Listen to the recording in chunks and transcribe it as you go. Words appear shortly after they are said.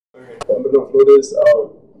Bernan, Flores.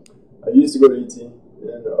 I used to go to ET,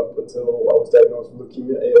 and up until I was diagnosed with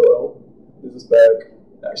leukemia, ALL. This was back,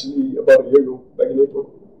 actually, about a year ago, back in April.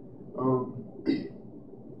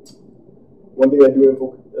 One thing I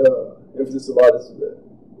do emphasis a lot is that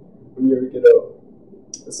when you ever get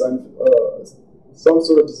a sign of some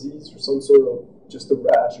sort of disease or some sort of just a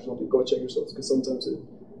rash or something, go check yourselves, because sometimes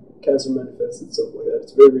cancer manifests itself like that.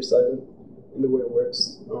 It's very, very silent in the way it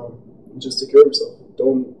works. Just take care of yourself.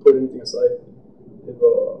 Don't put anything aside. If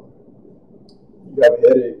you have a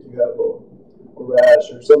headache, you have a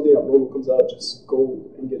rash, or something abnormal comes out, just go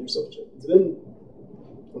and get yourself checked. It's been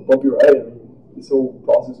a bumpy ride. I mean, this whole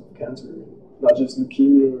process of cancer, not just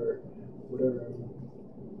leukemia or whatever.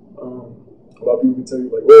 A lot of people can tell you,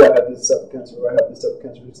 like, oh, I have this type of cancer, or I have this type of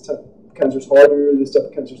cancer. This type of cancer is harder, this type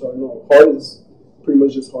of cancer is harder. No, hard is pretty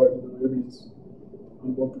much just hard. You know, everybody's on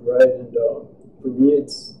a bumpy ride. And for me,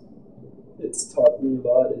 it's taught me a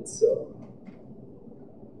lot. It's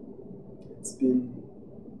been,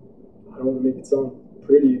 I don't want to make it sound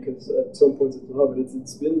pretty, because at some points it's not, but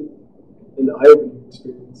it's been an eye-opening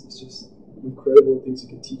experience. It's just incredible things it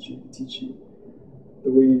can teach you. It can teach you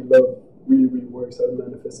the way love really, really works, how it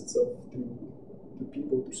manifests itself through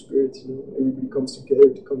people, through spirits. You know, everybody comes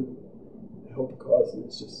together to come help a cause, and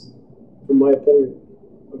it's just, from my point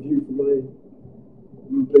of view, from my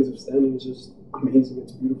place of standing, it's just amazing.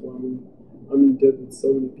 It's beautiful. I mean, I'm in debt with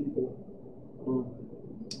so many people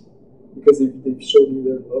because they've showed me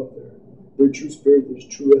their love, their true spirit, their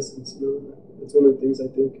true essence. You know, that's one of the things I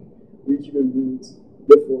think we human beings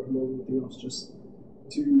live for more than anything else, just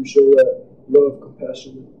to show that love,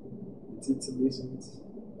 compassion. It's amazing.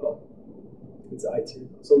 It's eye tear.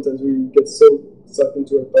 Sometimes we get so sucked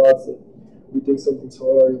into our thoughts that we think something's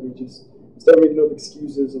hard. We just start making up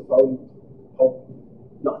excuses of how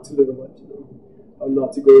not to live a life. You know, how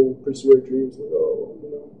not to go pursue our dreams. Like, oh, you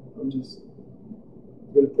know, I'm just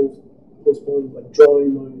gonna postpone, like,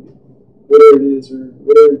 drawing my whatever it is or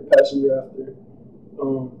whatever passion you're after.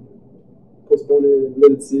 Postpone it and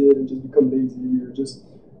let it sit and just become lazy, or just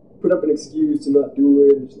put up an excuse to not do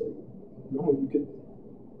it. It's like, no, you could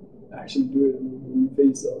actually do it. I mean, when you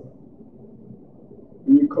face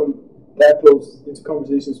when you come that close into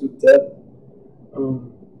conversations with death,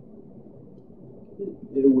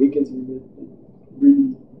 it awakens you. It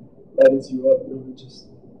really lightens you up. You know, it just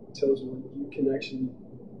tells you, like, you can actually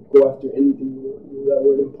go after anything you want. You know, that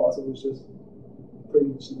word impossible is just pretty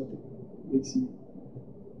much nothing.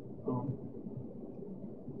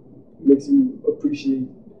 Makes you appreciate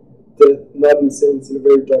death, not in a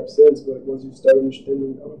very dark sense, but once you start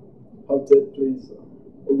understanding how death plays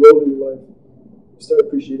a role in your life, you start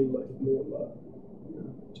appreciating life more and more. You know,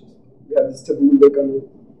 we have this taboo look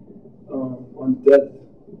on death,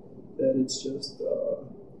 that it's just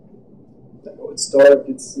like, oh, it's dark,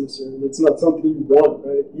 it's sinister, and it's not something you want,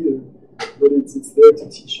 right, either. But it's there to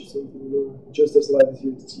teach you something, you know. Just as life is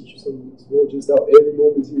here to teach you something as well, just how every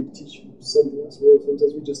moment is here to teach you something as well.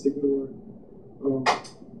 Sometimes we just ignore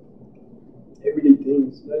everyday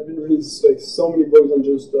things. And I've been reading, like, so many books on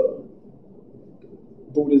just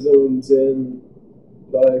Buddhism, Zen,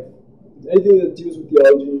 life, anything that deals with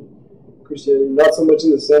theology, Christianity. Not so much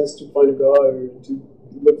in the sense to find a God or to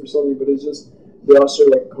look for something, but it's just they all share,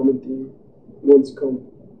 like, a common theme. Once you come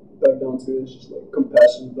back down to it, it's just like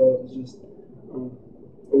compassion, love. It's just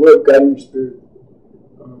a way of guiding your spirit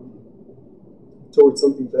towards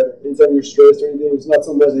something better. Anytime you're stressed or anything, it's not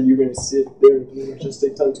so much that you're going to sit there and pretty much just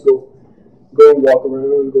take time to go and walk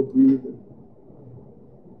around and go breathe.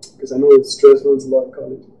 Because I know that stress runs a lot in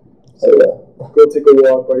college. So go take a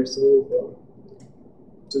walk by yourself.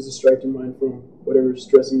 Just distract your mind from whatever's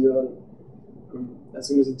stressing you out. As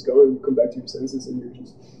soon as it's gone, you come back to your senses and you're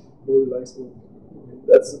just more relaxed.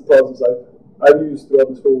 That's the process I've used throughout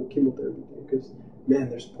this whole chemotherapy thing. Because, man,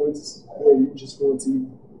 there's points where you just want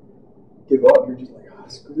to give up. You're just like,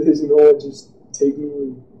 screw this, you know what? Just take me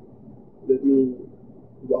and let me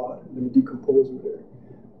rot, let me decompose or whatever.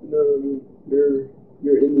 You know what I mean?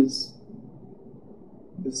 You're in this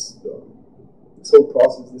whole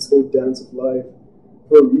process, this whole dance of life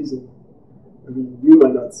for a reason. I mean, you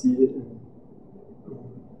might not see it, and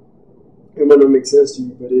it might not make sense to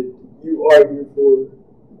you, but you are here for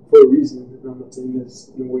a reason. And I'm not saying this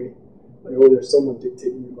in a way like, oh, there's someone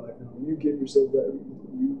dictating your life. No, you give yourself that reason.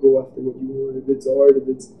 You go after what you want. If it's art, if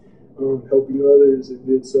it's helping others, if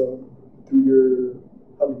it's through your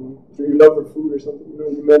love for food or something, you know,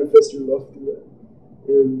 you manifest your love through that.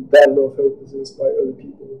 And that love helps inspire other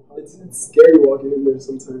people. It's scary walking in there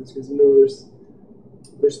sometimes, because, you know, there's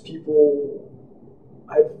people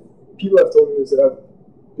have told me this, that I've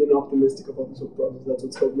been optimistic about this whole process. That's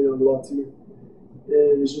what's helped me out a lot too.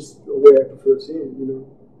 and it's just a way I prefer seeing it.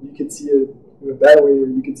 You could see it in a bad way, or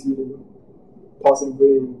you could see it in a positive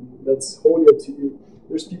way, and that's wholly up to you.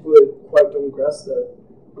 There's people that quite don't grasp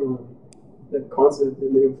that concept,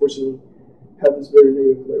 and they unfortunately have this very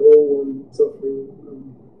negative, like, oh, I'm suffering.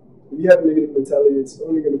 If you have a negative mentality, it's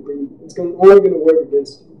only going to work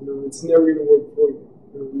against you. It's never going to work for you.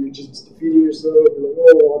 You're just defeating yourself. You're like,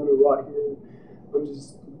 oh, I'm going to rot here. I'm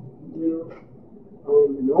just,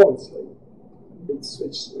 it's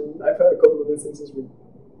like, and I've had a couple of instances where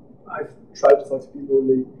I've tried to talk to people and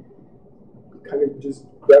they kind of just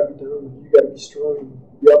grab you down. You got to be strong,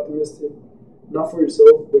 be optimistic, not for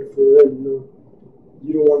yourself, but for them.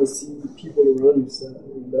 You don't want to see people around you sad,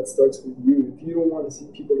 and that starts with you. If you don't want to see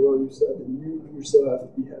people around you sad, then you yourself have to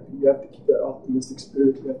be happy. You have to keep that optimistic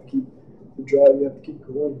spirit. You have to keep the drive. You have to keep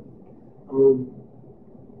going.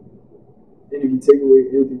 And if you take away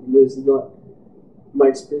anything from this, it's not my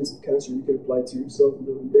experience of cancer. You can apply to yourself.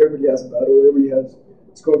 Everybody has a battle. Everybody is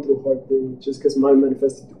going through a hard thing. Just because mine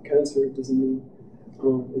manifested through cancer, it doesn't mean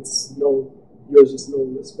yours is no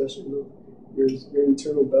less special. Your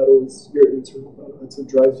internal battle is your internal battle. That's what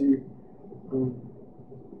drives you.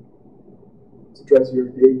 That's what drives you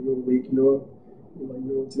every day. Waking up. You're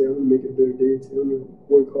like, today I'm gonna make it a better day. Today I'm gonna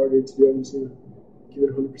work harder. Today I'm just gonna give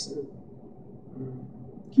it 100%.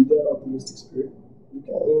 Keep that optimistic spirit.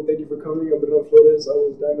 Well, thank you for coming. I'm Bernan Flores. I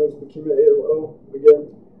was diagnosed with leukemia ALL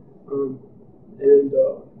again.